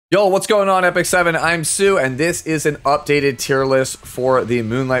Yo, what's going on, Epic 7? I'm Sue, and this is an updated tier list for the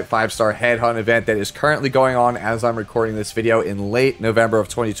Moonlight 5-star Headhunt event that is currently going on as I'm recording this video in late November of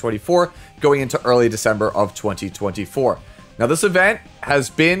 2024, going into early December of 2024. Now, this event has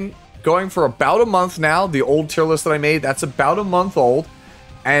been going for about a month now. The old tier list that I made, that's about a month old,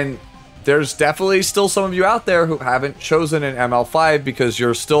 and there's definitely still some of you out there who haven't chosen an ML5 because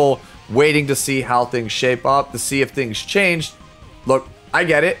you're still waiting to see how things shape up, to see if things changed. Look, I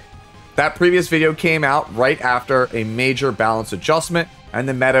get it. That previous video came out right after a major balance adjustment and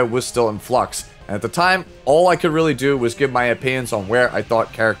the meta was still in flux. And at the time, all I could really do was give my opinions on where I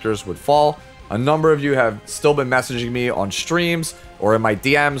thought characters would fall. A number of you have still been messaging me on streams or in my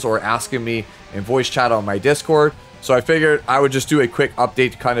DMs or asking me in voice chat on my Discord. So I figured I would just do a quick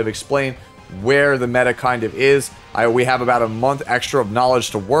update to kind of explain where the meta kind of is. We have about a month extra of knowledge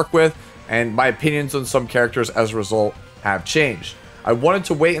to work with, and my opinions on some characters as a result have changed. I wanted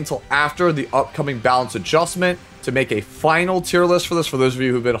to wait until after the upcoming balance adjustment to make a final tier list for this, for those of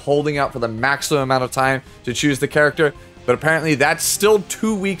you who've been holding out for the maximum amount of time to choose the character, but apparently that's still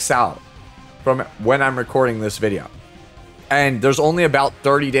 2 weeks out from when I'm recording this video. And there's only about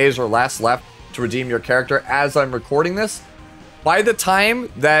 30 days or less left to redeem your character as I'm recording this. By the time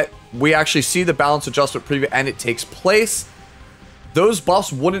that we actually see the balance adjustment preview and it takes place, those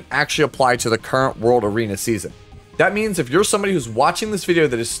buffs wouldn't actually apply to the current World Arena season. That means if you're somebody who's watching this video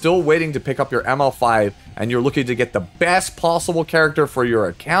that is still waiting to pick up your ML5 and you're looking to get the best possible character for your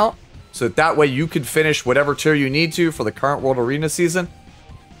account, so that way you can finish whatever tier you need to for the current World Arena season,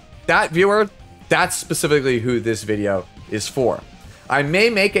 that viewer, that's specifically who this video is for. I may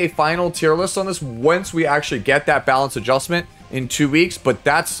make a final tier list on this once we actually get that balance adjustment in 2 weeks, but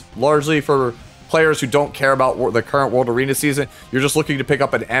that's largely for players who don't care about the current World Arena season. You're just looking to pick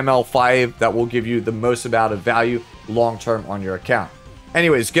up an ML5 that will give you the most amount of value long-term on your account.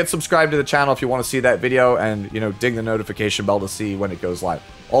 Anyways, get subscribed to the channel if you want to see that video and, ding the notification bell to see when it goes live.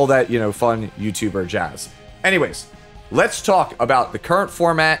 All that, fun YouTuber jazz. Anyways, let's talk about the current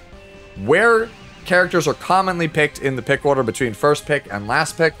format, where characters are commonly picked in the pick order between first pick and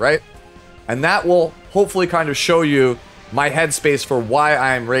last pick, right? And that will hopefully kind of show you my headspace for why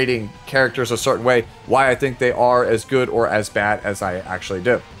I'm rating characters a certain way, why I think they are as good or as bad as I actually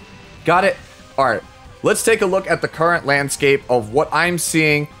do. Got it? All right, let's take a look at the current landscape of what I'm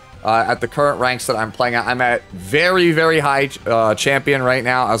seeing at the current ranks that I'm playing at. I'm at very, very high champion right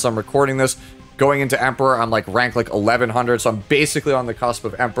now as I'm recording this. Going into Emperor, I'm like ranked like 1100, so I'm basically on the cusp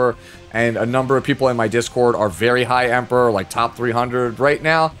of Emperor, and a number of people in my Discord are very high Emperor, like top 300 right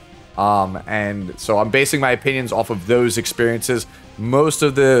now. And so I'm basing my opinions off of those experiences. Most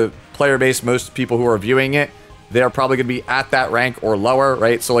of the player base, most people who are viewing it, they're probably going to be at that rank or lower,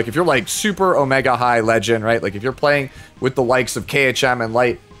 right? So like if you're like super Omega High Legend, right? Like if you're playing with the likes of KHM and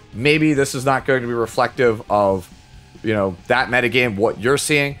Light, maybe this is not going to be reflective of, that metagame, what you're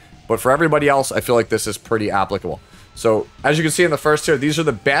seeing. But for everybody else, I feel like this is pretty applicable. So as you can see in the first tier, these are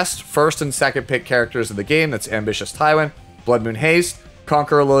the best first and second pick characters in the game. That's Ambitious Tywin, Blood Moon Haste,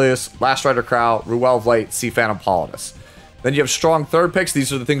 Conqueror Lilias, Last Rider Krau, Ruele Light, Sea Phantom Politis. Then you have strong third picks.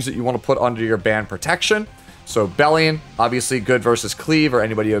 These are the things that you want to put under your band protection. So Belian, obviously good versus cleave or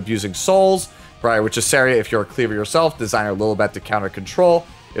anybody abusing souls. Briar, which is Iseria if you're a cleaver yourself. Designer Lilibet to counter control.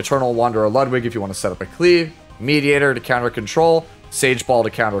 Eternal Wanderer Ludwig if you want to set up a cleave. Mediator to counter control. Sage Ball to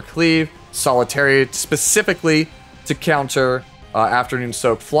counter cleave. Solitary specifically to counter Afternoon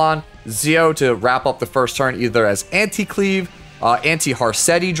Soak Flan. Zio to wrap up the first turn either as anti-cleave,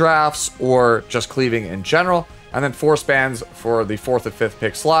 anti-Harsetti drafts, or just cleaving in general. And then Force Bands for the 4th and 5th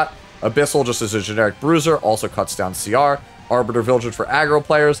pick slot. Abyssal just as a generic bruiser, also cuts down CR. Arbiter Vildred for aggro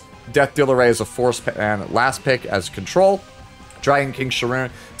players. Death Dealer Ray as a force and last pick as control. Dragon King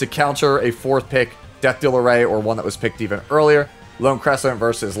Sharun to counter a 4th pick Death Dealer Ray or one that was picked even earlier. Lone Crescent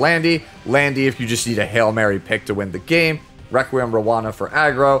versus Landy. Landy if you just need a Hail Mary pick to win the game. Requiem Roana for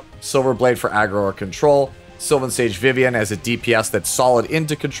aggro. Silverblade for aggro or control. Sylvan Sage Vivian as a DPS that's solid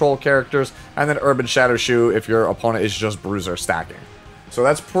into control characters, and then Urban Shadow Shoe if your opponent is just bruiser stacking. So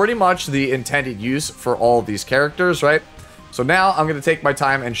that's pretty much the intended use for all of these characters, right? So now I'm going to take my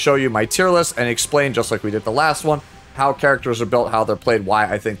time and show you my tier list and explain, just like we did the last one, how characters are built, how they're played, why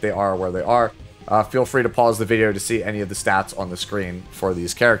I think they are where they are. Feel free to pause the video to see any of the stats on the screen for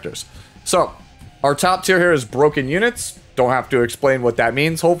these characters. So our top tier here is broken units. Don't have to explain what that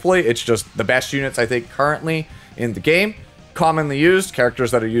means, hopefully. It's just the best units, I think, currently in the game. Commonly used,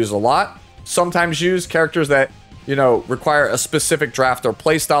 characters that are used a lot. Sometimes used, characters that, require a specific draft or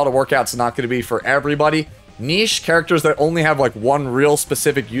playstyle to work out. It's not going to be for everybody. Niche, characters that only have like one real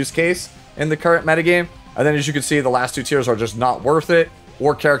specific use case in the current metagame. And then as you can see, the last two tiers are just not worth it.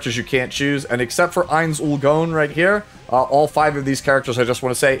 or characters you can't choose. And except for Ainz Ulgon right here, all 5 of these characters, I just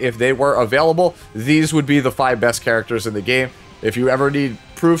want to say, if they were available, these would be the 5 best characters in the game. If you ever need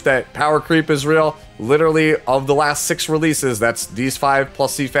proof that power creep is real, literally of the last 6 releases, that's these 5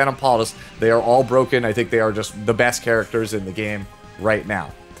 plus Sylvan and Politis. They are all broken. I think they are just the best characters in the game right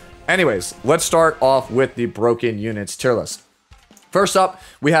now. Anyways, let's start off with the broken units tier list. First up,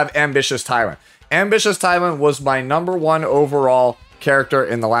 we have Ambitious Tywin. Ambitious Tywin was my #1 overall character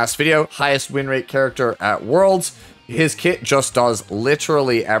in the last video, highest win rate character at Worlds. His kit just does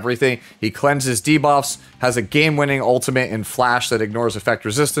literally everything. He cleanses debuffs, has a game-winning ultimate in Flash that ignores effect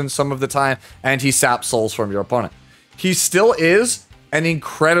resistance some of the time, and he saps souls from your opponent. He still is an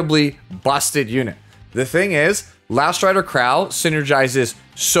incredibly busted unit. The thing is, Last Rider Krau synergizes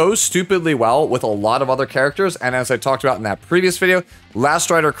so stupidly well with a lot of other characters, and as I talked about in that previous video, Last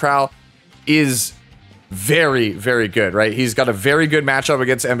Rider Krau is very, very good, right? He's got a very good matchup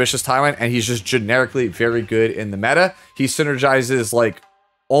against Ambitious Tywin, and he's just generically very good in the meta. He synergizes like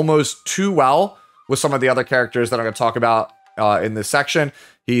almost too well with some of the other characters that I'm going to talk about in this section.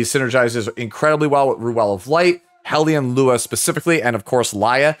 He synergizes incredibly well with Ruele of Light, Hellion Lua specifically, and of course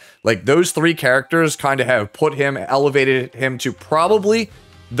Laia. Like, those 3 characters kind of have put him, elevated him to probably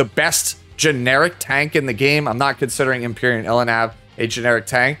the best generic tank in the game. I'm not considering Empyrean Illianav a generic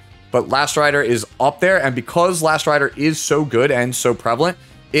tank, but Last Rider is up there, and because Last Rider is so good and so prevalent,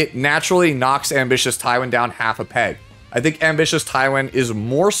 it naturally knocks Ambitious Tywin down half a peg. I think Ambitious Tywin is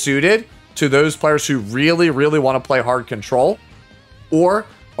more suited to those players who really, really want to play hard control, or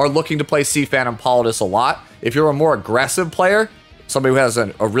are looking to play Sylvan and Politis a lot. If you're a more aggressive player, somebody who has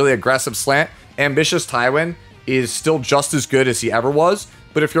a really aggressive slant, Ambitious Tywin is still just as good as he ever was.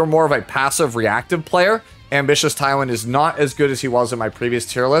 But if you're more of a passive reactive player, Ambitious Tywin is not as good as he was in my previous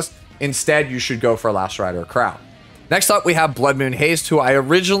tier list. Instead, you should go for Last Rider Krau. Next up, we have Blood Moon Haste, who I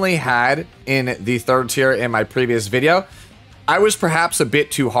originally had in the 3rd tier in my previous video. I was perhaps a bit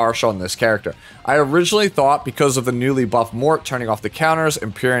too harsh on this character. I originally thought because of the newly buffed Mort turning off the counters,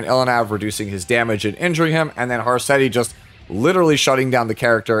 Empyrean Illianav reducing his damage and injuring him, and then Harsetti just literally shutting down the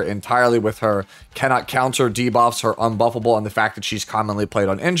character entirely with her cannot counter debuffs, her unbuffable, and the fact that she's commonly played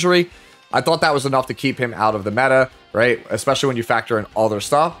on injury. I thought that was enough to keep him out of the meta, right? Especially when you factor in other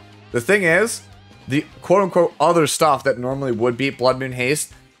stuff. The thing is, the quote-unquote other stuff that normally would beat Blood Moon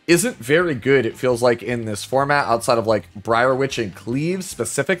Haste isn't very good, it feels like, in this format, outside of like Briar Witch and Cleave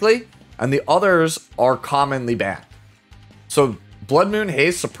specifically, and the others are commonly banned. So Blood Moon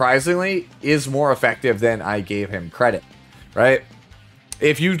Haste, surprisingly, is more effective than I gave him credit, right?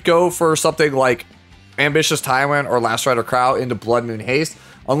 If you go for something like Ambitious Tywin or Last Rider Krau into Blood Moon Haste,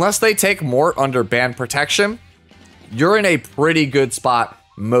 unless they take Mort under ban protection, you're in a pretty good spot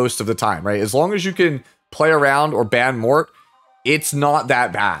most of the time, right? As long as you can play around or ban Mort, it's not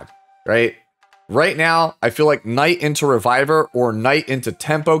that bad, right? Right now, I feel like Knight into Reviver or Knight into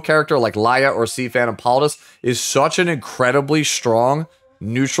Tempo character like Laia or Sylvan and Politis is such an incredibly strong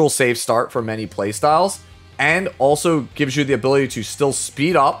neutral safe start for many playstyles, and also gives you the ability to still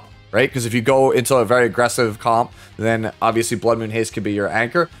speed up, right? Because if you go into a very aggressive comp, then obviously Blood Moon Haste could be your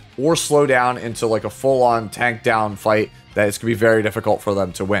anchor, or slow down into like a full-on tank down fight that it's going to be very difficult for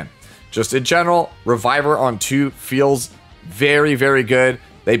them to win. Just in general, Reviver on 2 feels very, very good.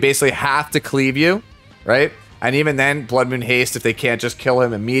 They basically have to cleave you, right? And even then, Blood Moon Haste, if they can't just kill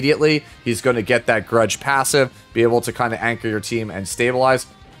him immediately, he's going to get that grudge passive, be able to kind of anchor your team and stabilize.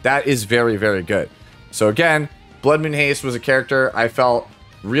 That is very, very good. So again, Blood Moon Haste was a character I felt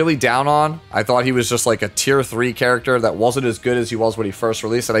really down on. I thought he was just like a tier 3 character that wasn't as good as he was when he first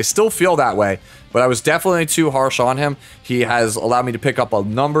released, and I still feel that way, but I was definitely too harsh on him. He has allowed me to pick up a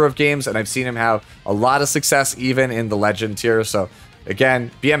number of games, and I've seen him have a lot of success even in the legend tier. So again,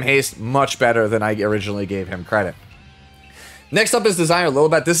 BM Haste, much better than I originally gave him credit. Next up is Designer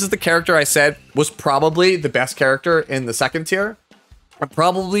Lilibet. This is the character I said was probably the best character in the 2nd tier. I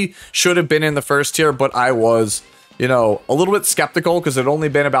probably should have been in the 1st tier, but I was, you know, a little bit skeptical because it had only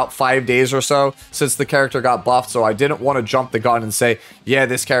been about 5 days or so since the character got buffed, so I didn't want to jump the gun and say, yeah,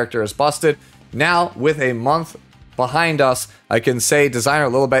 this character is busted. Now, with a month behind us, I can say Designer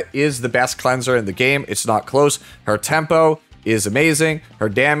Lilibet is the best cleanser in the game. It's not close. Her tempo is amazing. Her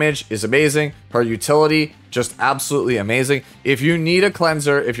damage is amazing. Her utility, just absolutely amazing. If you need a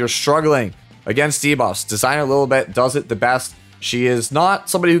cleanser, if you're struggling against debuffs, Designer Lilibet does it the best. She is not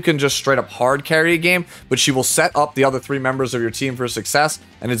somebody who can just straight up hard carry a game, but she will set up the other 3 members of your team for success,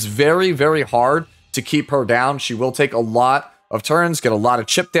 and it's very, very hard to keep her down. She will take a lot of turns, get a lot of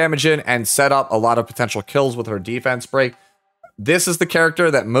chip damage in, and set up a lot of potential kills with her defense break. This is the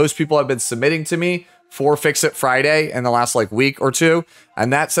character that most people have been submitting to me for Fix It Friday in the last like week or two.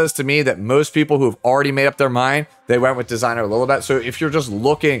 And that says to me that most people who have already made up their mind, they went with Designer Lilibet. So if you're just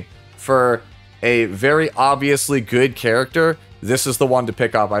looking for a very obviously good character, this is the one to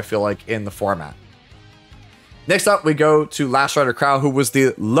pick up, I feel like, in the format. Next up, we go to Last Rider Krau, who was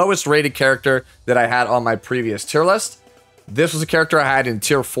the lowest rated character that I had on my previous tier list. This was a character I had in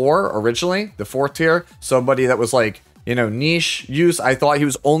tier 4 originally, the 4th tier. Somebody that was like, you know, niche use. I thought he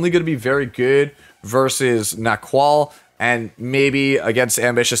was only going to be very good versus Naqual and maybe against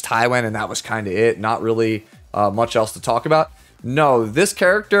Ambitious Tywin, and that was kind of it. Not really much else to talk about. No, this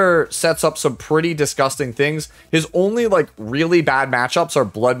character sets up some pretty disgusting things. His only like really bad matchups are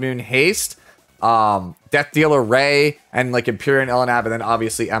Blood Moon Haste, Death Dealer Ray, and like Empyrean Elenab, and then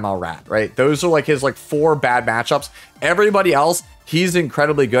obviously ML Rat, right? Those are like his like 4 bad matchups. Everybody else he's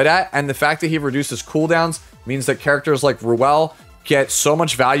incredibly good at, and the fact that he reduces cooldowns means that characters like Ruele get so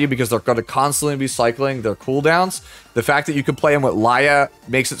much value because they're going to constantly be cycling their cooldowns. The fact that you can play him with Laya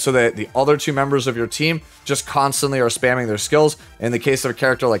makes it so that the other 2 members of your team just constantly are spamming their skills. In the case of a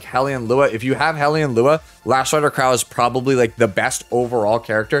character like Hellion Lua, if you have Hellion Lua, Last Rider Krau is probably like the best overall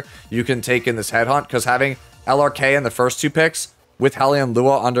character you can take in this headhunt, because having LRK in the first 2 picks with Hellion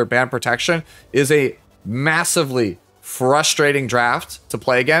Lua under ban protection is a massively frustrating draft to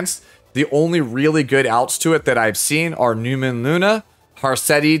play against. The only really good outs to it that I've seen are Newman Luna,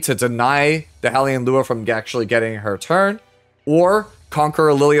 Harsetti to deny the Hellion Lua from actually getting her turn, or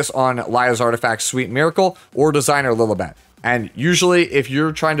Conqueror Lilias on Laya's Artifact Sweet Miracle, or Designer Lilibet. And usually, if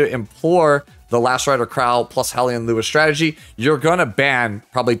you're trying to implore the Last Rider Krau plus Hellion Lua strategy, you're gonna ban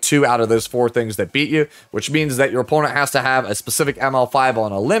probably 2 out of those 4 things that beat you, which means that your opponent has to have a specific ML5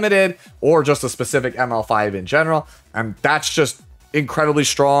 on a limited, or just a specific ML5 in general. And that's just incredibly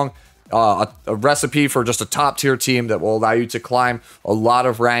strong. A recipe for just a top tier team that will allow you to climb a lot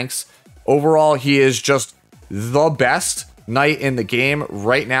of ranks. Overall, he is just the best knight in the game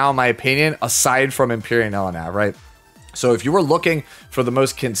right now, in my opinion, aside from Empyrean Elenab, right? So if you were looking for the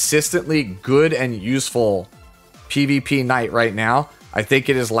most consistently good and useful PvP knight right now, I think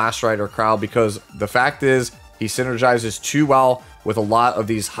it is Last Rider Krau, because the fact is he synergizes too well with a lot of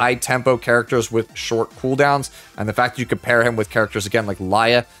these high tempo characters with short cooldowns, and the fact that you compare him with characters again like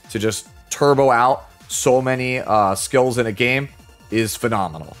Laya to just turbo out so many skills in a game is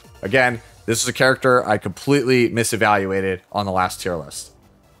phenomenal. Again, this is a character I completely misevaluated on the last tier list.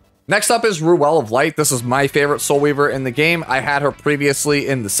 Next up is Ruele of Light. This is my favorite Soul Weaver in the game. I had her previously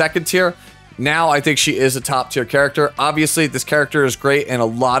in the 2nd tier. Now I think she is a top tier character. Obviously, this character is great in a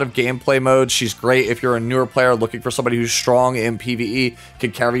lot of gameplay modes. She's great if you're a newer player looking for somebody who's strong in PvE,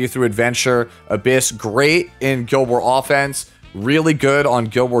 can carry you through Adventure, Abyss. Great in Guild War offense, really good on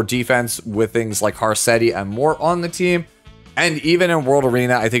Guild War defense with things like Harsetti and more on the team. And even in World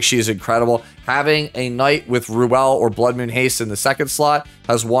Arena, I think she's incredible. Having a knight with Ruele or Blood Moon Haste in the 2nd slot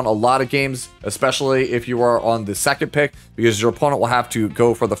has won a lot of games, especially if you are on the 2nd pick, because your opponent will have to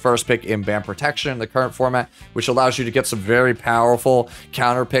go for the 1st pick in ban protection in the current format, which allows you to get some very powerful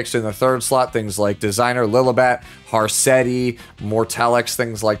counter picks in the 3rd slot, things like Designer Lilibet, Harsetti, Mortelix,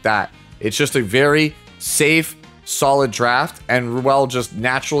 things like that. It's just a very safe, solid draft, and Ruele just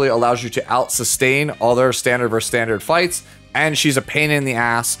naturally allows you to out-sustain other standard versus standard fights, and she's a pain in the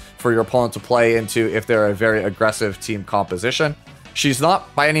ass for your opponent to play into if they're a very aggressive team composition. She's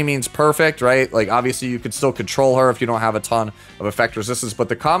not by any means perfect, right? Like, obviously, you could still control her if you don't have a ton of effect resistance, but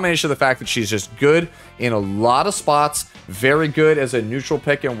the combination of the fact that she's just good in a lot of spots, very good as a neutral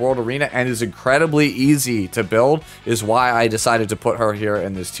pick in World Arena, and is incredibly easy to build is why I decided to put her here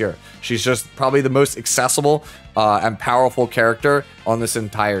in this tier. She's just probably the most accessible and powerful character on this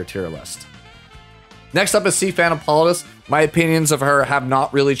entire tier list. Next up is Sea Phantom Politis. My opinions of her have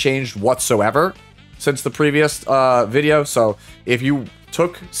not really changed whatsoever since the previous video. So if you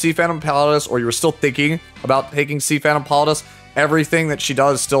took Sea Phantom Politis, or you were still thinking about taking Sea Phantom Politis, everything that she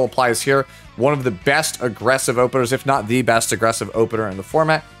does still applies here. One of the best aggressive openers, if not the best aggressive opener in the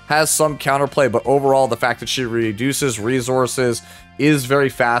format. Has some counterplay, but overall, the fact that she reduces resources, is very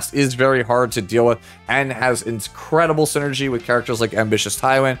fast, is very hard to deal with, and has incredible synergy with characters like Ambitious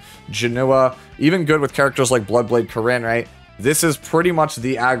Tywin, Janua, even good with characters like Bloodblade Corinne, right? This is pretty much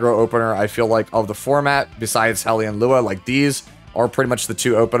the aggro opener, I feel like, of the format, besides Hellion Lua. Like, these are pretty much the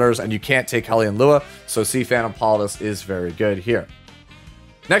 2 openers, and you can't take Hellion Lua, so Sea Phantom Politis is very good here.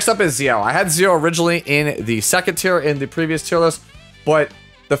 Next up is Zio. I had Zio originally in the 2nd tier in the previous tier list, but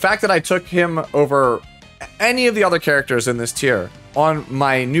the fact that I took him over any of the other characters in this tier on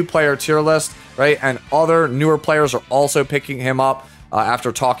my new player tier list, right, and other newer players are also picking him up,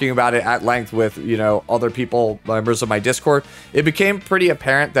 after talking about it at length with, you know, other people, members of my Discord, it became pretty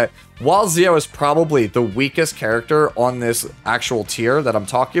apparent that while Zio is probably the weakest character on this actual tier that I'm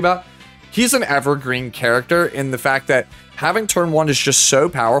talking about, he's an evergreen character in the fact that having turn 1 is just so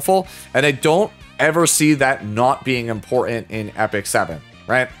powerful, and I don't ever see that not being important in Epic 7,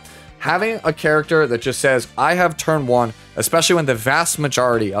 right? Having a character that just says, I have turn 1, especially when the vast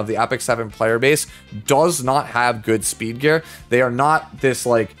majority of the Epic 7 player base does not have good speed gear. They are not this,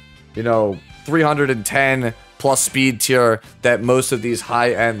 like, you know, 310 plus speed tier that most of these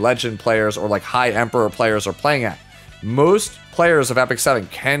high-end legend players or like high emperor players are playing at. Most players of Epic 7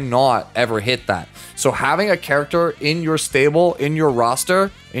 cannot ever hit that. So having a character in your stable, in your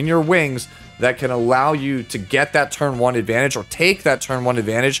roster, in your wings, that can allow you to get that turn 1 advantage or take that turn 1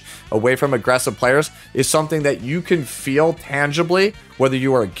 advantage away from aggressive players is something that you can feel tangibly, whether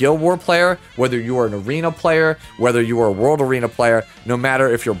you are a Guild War player, whether you are an arena player, whether you are a World Arena player, no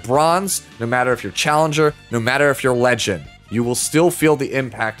matter if you're bronze, no matter if you're challenger, no matter if you're legend, you will still feel the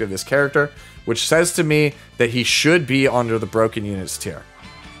impact of this character, which says to me that he should be under the broken units tier.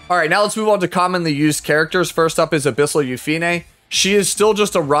 Alright, now let's move on to commonly used characters. First up is Abyssal Yufine. She is still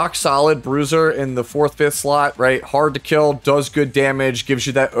just a rock-solid bruiser in the 4th, 5th slot, right? Hard to kill, does good damage, gives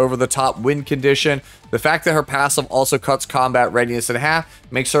you that over-the-top win condition. The fact that her passive also cuts combat readiness in half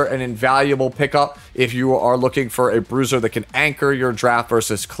makes her an invaluable pickup if you are looking for a bruiser that can anchor your draft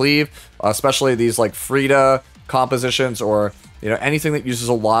versus cleave, especially these like Frida compositions or, you know, anything that uses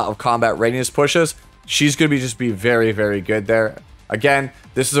a lot of combat readiness pushes. She's going to just be very, very good there. Again,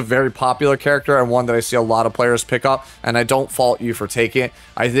 this is a very popular character and one that I see a lot of players pick up, and I don't fault you for taking it.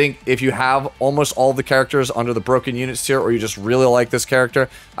 I think if you have almost all the characters under the broken units tier, or you just really like this character,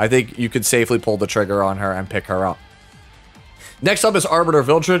 I think you could safely pull the trigger on her and pick her up. Next up is Arbiter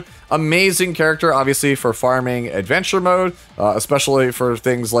Vildred. Amazing character, obviously, for farming adventure mode, especially for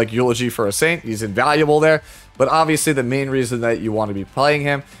things like Eulogy for a Saint. He's invaluable there. But obviously, the main reason that you want to be playing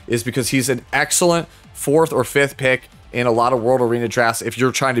him is because he's an excellent 4th or 5th pick in a lot of World Arena drafts if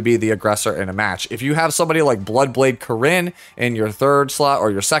you're trying to be the aggressor in a match. If you have somebody like Bloodblade Corinne in your 3rd slot or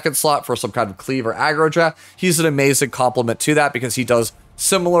your 2nd slot for some kind of cleave or aggro draft, he's an amazing complement to that because he does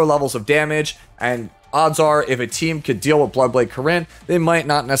similar levels of damage, and odds are if a team could deal with Bloodblade Corinne, they might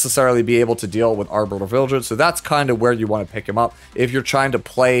not necessarily be able to deal with Arbiter Vildred, so that's kind of where you want to pick him up if you're trying to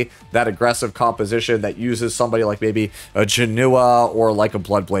play that aggressive composition that uses somebody like maybe a Genua or like a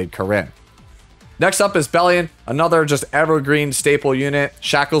Bloodblade Corinne. Next up is Belian, another just evergreen staple unit.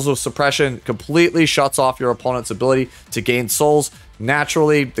 Shackles of Suppression completely shuts off your opponent's ability to gain souls.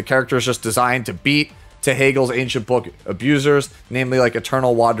 Naturally, the character is just designed to beat to Hagel's Ancient Book abusers, namely like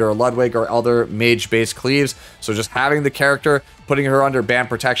Eternal Wanderer Ludwig or other mage-based cleaves. So just having the character, putting her under band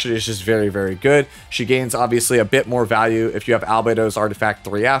protection is just very, very good. She gains obviously a bit more value if you have Albedo's Artifact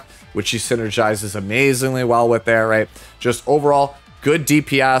 3F, which she synergizes amazingly well with there, right? Just overall, good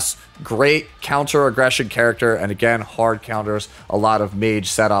DPS, great counter aggression character, and again, hard counters a lot of mage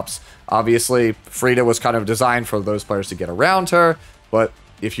setups. Obviously, Frida was kind of designed for those players to get around her, but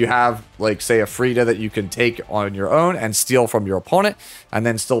if you have, like, say, a Frida that you can take on your own and steal from your opponent, and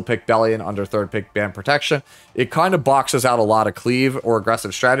then still pick Belian under 3rd pick band protection, it kind of boxes out a lot of cleave or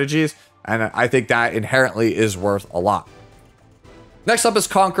aggressive strategies, and I think that inherently is worth a lot. Next up is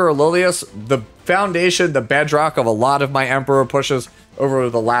Conqueror Lilias, the foundation, the bedrock of a lot of my Emperor pushes over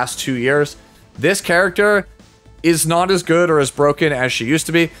the last 2 years. This character is not as good or as broken as she used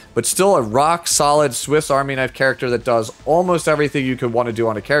to be, but still a rock-solid Swiss Army knife character that does almost everything you could want to do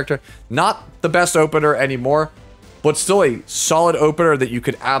on a character. Not the best opener anymore, but still a solid opener that you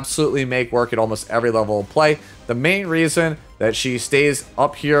could absolutely make work at almost every level of play. The main reason that she stays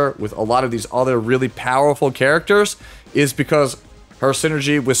up here with a lot of these other really powerful characters is because her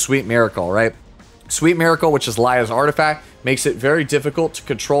synergy with Sweet Miracle, right? Sweet Miracle, which is Lia's artifact, makes it very difficult to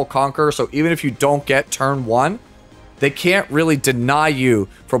control Conqueror, so even if you don't get turn 1, they can't really deny you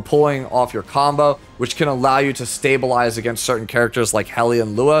from pulling off your combo, which can allow you to stabilize against certain characters like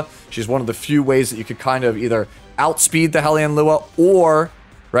Hellion Lua. She's one of the few ways that you could kind of either outspeed the Hellion Lua or,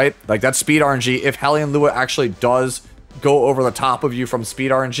 right, like that's speed RNG. If Hellion Lua actually does go over the top of you from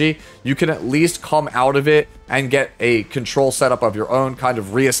speed RNG, you can at least come out of it and get a control setup of your own, kind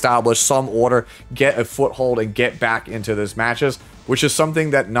of reestablish some order, get a foothold, and get back into those matches, which is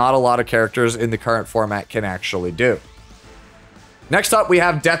something that not a lot of characters in the current format can actually do. Next up, we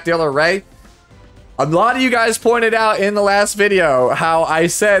have Death Dealer Ray. A lot of you guys pointed out in the last video how I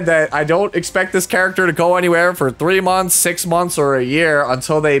said that I don't expect this character to go anywhere for 3 months, 6 months, or a year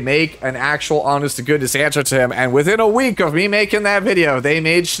until they make an actual honest-to-goodness answer to him. And within a week of me making that video, they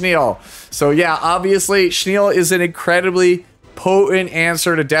made Schneel. So yeah, obviously, Schneel is an incredibly potent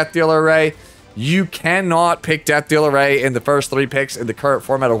answer to Death Dealer Ray. You cannot pick Death Dealer Ray in the first 3 picks in the current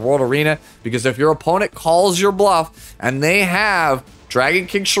format of World Arena, because if your opponent calls your bluff and they have Dragon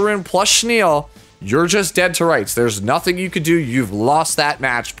King Sharun plus Schneel, you're just dead to rights. There's nothing you could do. You've lost that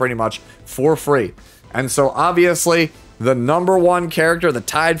match pretty much for free. And so obviously the #1 character, the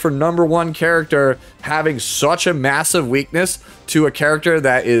tied for #1 character, having such a massive weakness to a character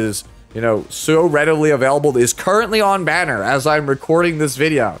that is, you know, so readily available, is currently on banner as I'm recording this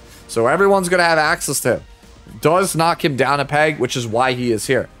video. So everyone's going to have access to him. Does knock him down a peg, which is why he is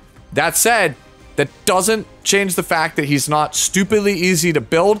here. That said, that doesn't change the fact that he's not stupidly easy to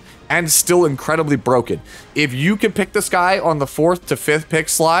build and still incredibly broken. If you can pick this guy on the 4th to 5th pick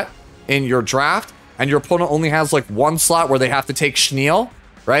slot in your draft, and your opponent only has like 1 slot where they have to take Schneel,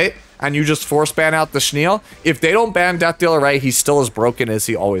 right? And you just force ban out the Schneel. If they don't ban Death Dealer Ray, he's still as broken as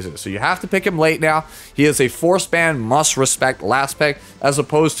he always is. So you have to pick him late now. He is a force ban, must respect last pick, as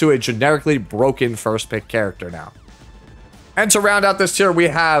opposed to a generically broken first pick character now. And to round out this tier, we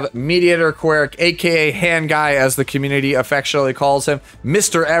have Mediator Kawerik, aka Hand Guy, as the community affectionately calls him.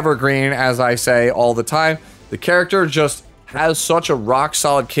 Mr. Evergreen, as I say all the time. The character just has such a rock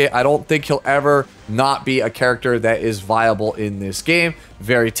solid kit. I don't think he'll ever not be a character that is viable in this game.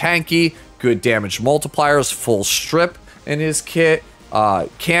 Very tanky, good damage multipliers, full strip in his kit.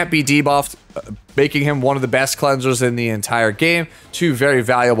 Can't be debuffed, making him one of the best cleansers in the entire game. 2 very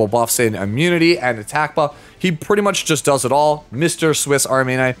valuable buffs in immunity and attack buff. He pretty much just does it all. Mr. Swiss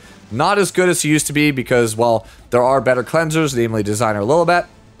Army Knife. Not as good as he used to be because, well, there are better cleansers, namely Designer Lilibet.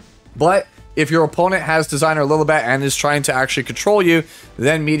 But if your opponent has Designer Lilibet and is trying to actually control you,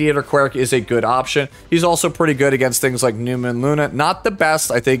 then Mediator Kawerik is a good option. He's also pretty good against things like New Moon Luna. Not the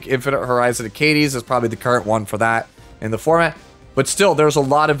best. I think Infinite Horizon Acades is probably the current one for that in the format. But still, there's a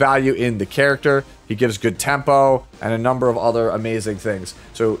lot of value in the character. He gives good tempo and a number of other amazing things.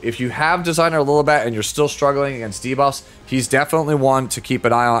 So if you have Designer Lilibet and you're still struggling against debuffs, he's definitely one to keep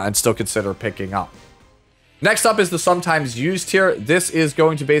an eye on and still consider picking up. Next up is the sometimes used tier. This is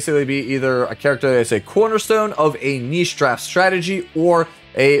going to basically be either a character that is a cornerstone of a niche draft strategy or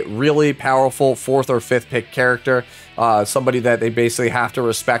a really powerful 4th or 5th pick character. Somebody that they basically have to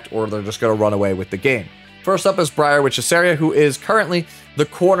respect or they're just going to run away with the game. First up is Briar with Iseria, who is currently the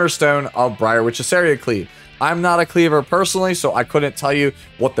cornerstone of Briar with Iseria cleave. I'm not a cleaver personally, so I couldn't tell you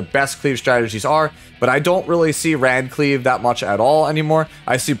what the best cleave strategies are, but I don't really see Rand cleave that much at all anymore.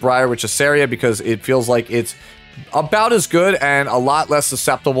 I see Briar with Iseria because it feels like it's about as good and a lot less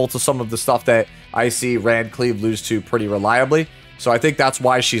susceptible to some of the stuff that I see Rand cleave lose to pretty reliably. So I think that's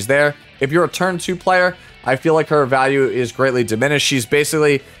why she's there. If you're a turn 2 player, I feel like her value is greatly diminished. She's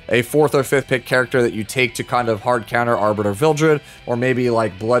basically a 4th or 5th pick character that you take to kind of hard counter Arbiter Vildred, or maybe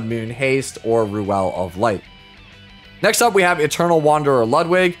like Blood Moon Haste or Ruele of Light. Next up, we have Eternal Wanderer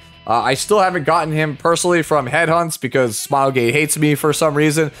Ludwig. I still haven't gotten him personally from Headhunts because Smilegate hates me for some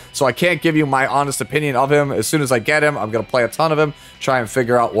reason, so I can't give you my honest opinion of him. As soon as I get him, I'm going to play a ton of him, try and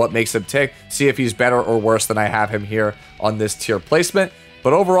figure out what makes him tick, see if he's better or worse than I have him here on this tier placement.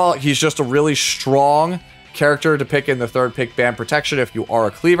 But overall, he's just a really strong character to pick in the 3rd pick ban protection if you are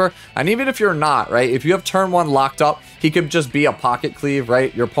a cleaver. And even if you're not, right, if you have turn 1 locked up, he could just be a pocket cleave,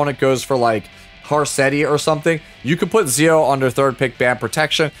 right? Your opponent goes for like Harsetti or something, you could put Zio under 3rd pick ban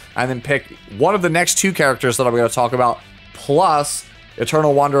protection and then pick one of the next 2 characters that I'm going to talk about plus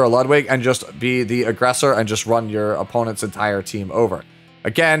Eternal Wanderer Ludwig and just be the aggressor and just run your opponent's entire team over.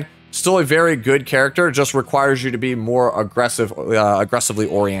 Again, still a very good character, just requires you to be more aggressively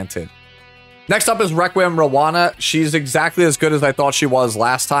oriented. Next up is Requiem Roana. She's exactly as good as I thought she was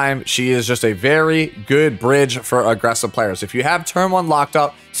last time. She is just a very good bridge for aggressive players. If you have turn 1 locked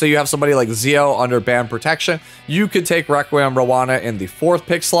up, so you have somebody like Zio under ban protection, you could take Requiem Roana in the 4th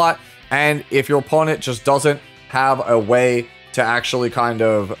pick slot. And if your opponent just doesn't have a way to actually kind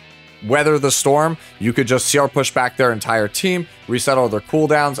of weather the storm, you could just CR push back their entire team, reset all their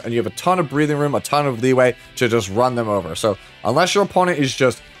cooldowns, and you have a ton of breathing room, a ton of leeway to just run them over. So unless your opponent is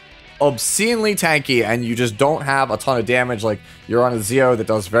just obscenely tanky and you just don't have a ton of damage, like you're on a Zio that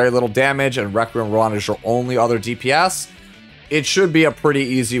does very little damage and Requiem Roana is your only other DPS, it should be a pretty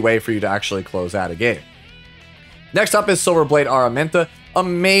easy way for you to actually close out a game. Next up is Silverblade Aramintha.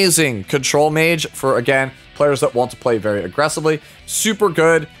 Amazing control mage for, again, players that want to play very aggressively. Super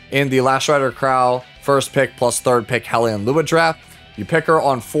good in the Last Rider Krau 1st pick plus 3rd pick Hellion Lua draft. You pick her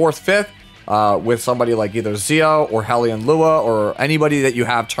on 4th, 5th, with somebody like either Zio or Hellion Lua or anybody that you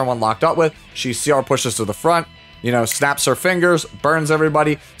have turn 1 locked up with. She CR pushes to the front, you know, snaps her fingers, burns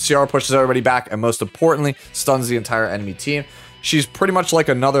everybody, CR pushes everybody back, and most importantly, stuns the entire enemy team. she's pretty much like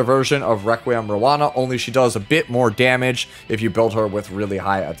another version of Requiem Roana, only she does a bit more damage if you build her with really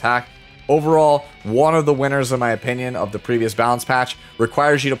high attack. Overall, one of the winners, in my opinion, of the previous balance patch.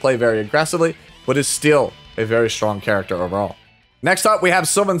 Requires you to play very aggressively, but is still a very strong character overall. Next up, we have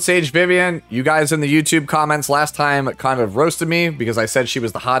Sylvan Sage Vivian. You guys in the YouTube comments last time kind of roasted me because I said she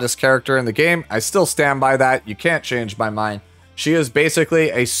was the hottest character in the game. I still stand by that. You can't change my mind. She is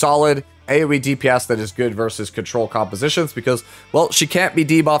basically a solid AoE DPS that is good versus control compositions because, well, she can't be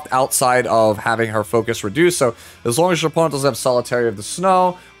debuffed outside of having her focus reduced. So as long as your opponent doesn't have Solitary of the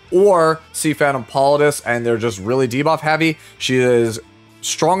Snow or Sea Phantom Politis and they're just really debuff heavy, she is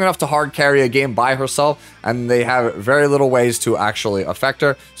strong enough to hard carry a game by herself, and they have very little ways to actually affect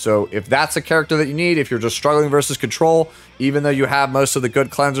her. So if that's a character that you need, if you're just struggling versus control, even though you have most of the good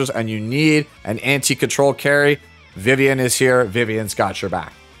cleansers and you need an anti-control carry, Vivian is here. Vivian's got your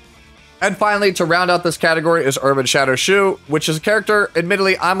back. And finally, to round out this category is Urban Shadow Choux, which is a character,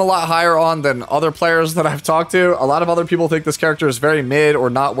 admittedly, I'm a lot higher on than other players that I've talked to. A lot of other people think this character is very mid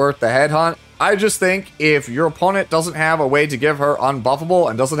or not worth the headhunt. I just think if your opponent doesn't have a way to give her unbuffable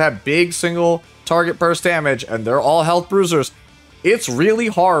and doesn't have big single target burst damage and they're all health bruisers, it's really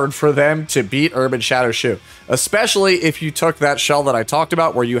hard for them to beat Urban Shadow Choux, especially if you took that shell that I talked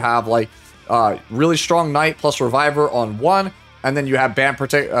about where you have like really strong Knight plus Reviver on one, and then you have Band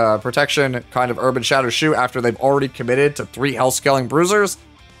Protection kind of Urban Shadow Choux after they've already committed to 3 health scaling bruisers.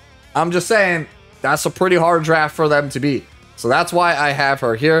 I'm just saying, that's a pretty hard draft for them to beat. So that's why I have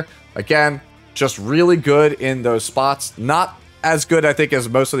her here. Again, just really good in those spots. Not as good, I think, as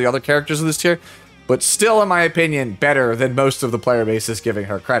most of the other characters in this tier, but still, in my opinion, better than most of the player base is giving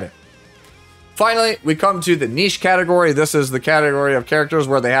her credit. Finally, we come to the niche category. This is the category of characters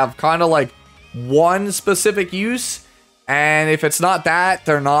where they have kind of like one specific use, and if it's not that,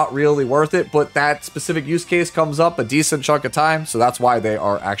 they're not really worth it, but that specific use case comes up a decent chunk of time, so that's why they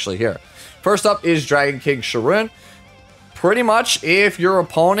are actually here. First up is Dragon King Sharun. Pretty much, if your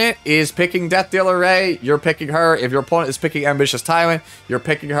opponent is picking Death Dealer Ray, you're picking her. If your opponent is picking Ambitious Tywin, you're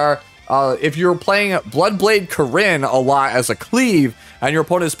picking her. If you're playing Bloodblade Corinne a lot as a cleave, and your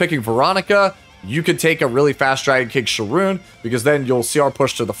opponent is picking Veronica, you could take a really fast Dragon King Sharun, because then you'll CR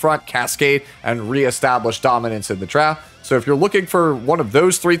push to the front, cascade, and re-establish dominance in the draft. So if you're looking for one of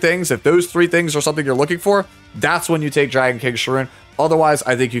those 3 things, if those 3 things are something you're looking for, that's when you take Dragon King Sharun. Otherwise,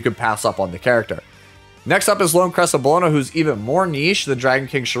 I think you can pass up on the character. Next up is Lone Crest of Bologna, who's even more niche than Dragon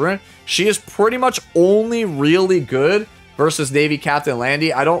King Sharun. She is pretty much only really good versus Navy Captain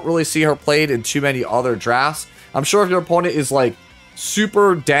Landy. I don't really see her played in too many other drafts. I'm sure if your opponent is like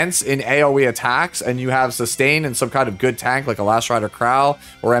super dense in AoE attacks and you have sustain and some kind of good tank like a Last Rider Krau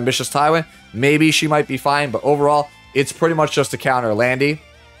or Ambitious Tywin, maybe she might be fine, but overall, it's pretty much just a counter Landy.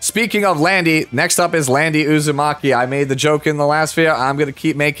 Speaking of Landy, next up is Landy Uzumaki. I made the joke in the last video. I'm going to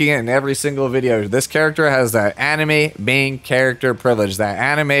keep making it in every single video. This character has that anime main character privilege, that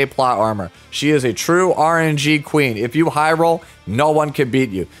anime plot armor. She is a true RNG queen. If you high roll, no one can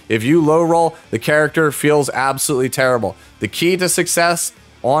beat you. If you low roll, the character feels absolutely terrible. The key to success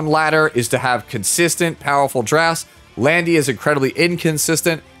on ladder is to have consistent, powerful drafts. Landy is incredibly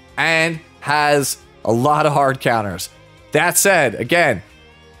inconsistent and has a lot of hard counters. That said, again,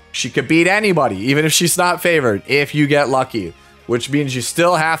 she could beat anybody, even if she's not favored, if you get lucky, which means you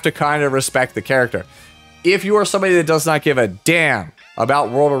still have to kind of respect the character. If you are somebody that does not give a damn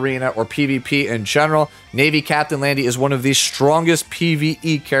about World Arena or PvP in general, Navy Captain Landy is one of the strongest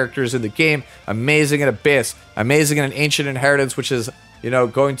PvE characters in the game. Amazing in Abyss, amazing in an Ancient Inheritance, which is, you know,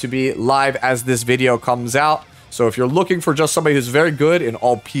 going to be live as this video comes out. So if you're looking for just somebody who's very good in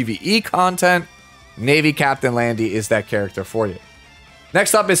all PvE content, Navy Captain Landy is that character for you.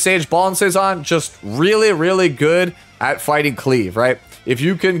 Next up is Sage Balancezon, just really, really good at fighting cleave, right? If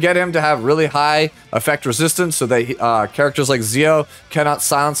you can get him to have really high effect resistance so that characters like Zio cannot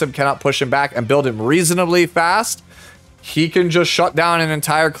silence him, cannot push him back, and build him reasonably fast, he can just shut down an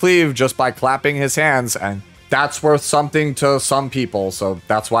entire cleave just by clapping his hands, and that's worth something to some people, so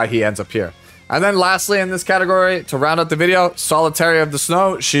that's why he ends up here. And then lastly in this category, to round out the video, Solitary of the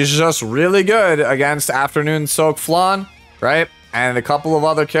Snow. She's just really good against Afternoon Soak Flan, right? And a couple of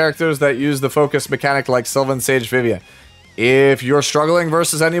other characters that use the focus mechanic like Sylvan Sage Vivian. If you're struggling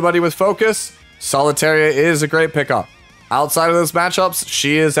versus anybody with focus, Solitaria is a great pickup. Outside of those matchups,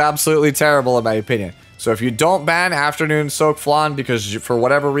 she is absolutely terrible in my opinion. So if you don't ban Afternoon Soak Flan because for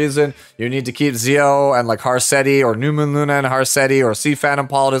whatever reason you need to keep Zio and like Harsetti or New Moon Luna and Harsetti or Sea Phantom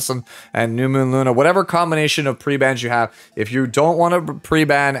Politis and New Moon Luna, whatever combination of pre-bans you have, if you don't want to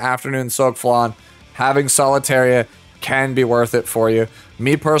pre-ban Afternoon Soak Flan, having Solitaria can be worth it for you.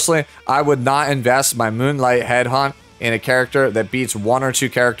 Me personally, I would not invest my Moonlight Headhunt in a character that beats 1 or 2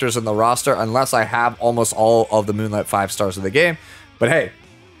 characters in the roster unless I have almost all of the Moonlight 5 stars of the game. But hey,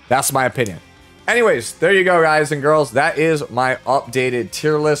 that's my opinion. Anyways, there you go, guys and girls. That is my updated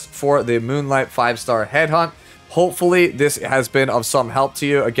tier list for the Moonlight 5-star Headhunt. Hopefully, this has been of some help to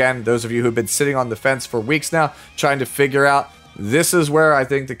you. Again, those of you who've been sitting on the fence for weeks now, trying to figure out, this is where I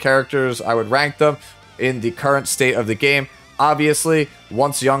think the characters, I would rank them in the current state of the game. Obviously,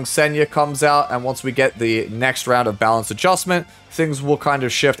 once Young Senya comes out and once we get the next round of balance adjustment, things will kind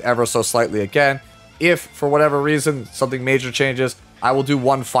of shift ever so slightly again. If, for whatever reason, something major changes, I will do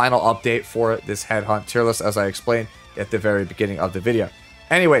one final update for this Headhunt tier list, as I explained at the very beginning of the video.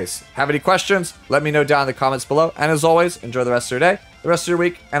 Anyways, have any questions? Let me know down in the comments below. And as always, enjoy the rest of your day, the rest of your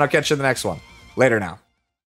week, and I'll catch you in the next one. Later now.